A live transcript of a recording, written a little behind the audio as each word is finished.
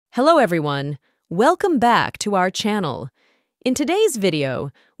Hello everyone, welcome back to our channel. In today's video,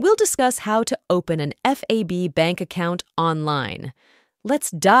 we'll discuss how to open an FAB bank account online.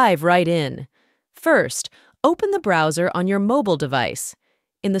 Let's dive right in. First, open the browser on your mobile device.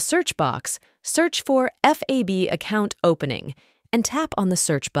 In the search box, search for FAB account opening and tap on the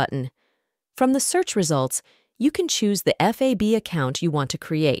search button. From the search results, you can choose the FAB account you want to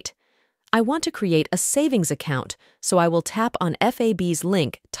create. I want to create a savings account, so I will tap on FAB's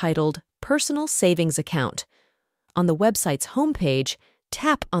link titled Personal Savings Account. On the website's homepage,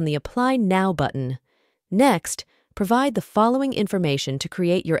 tap on the Apply Now button. Next, provide the following information to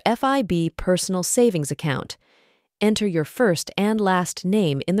create your FAB Personal Savings Account. Enter your first and last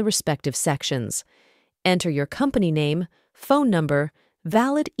name in the respective sections. Enter your company name, phone number,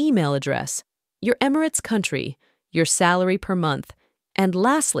 valid email address, your Emirates country, your salary per month, and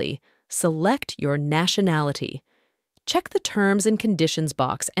lastly, select your nationality. Check the Terms and Conditions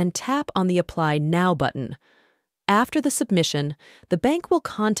box and tap on the Apply Now button. After the submission, the bank will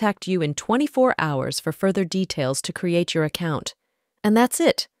contact you in 24 hours for further details to create your account. And that's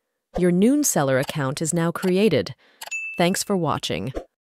it. Your Noon Seller account is now created. Thanks for watching.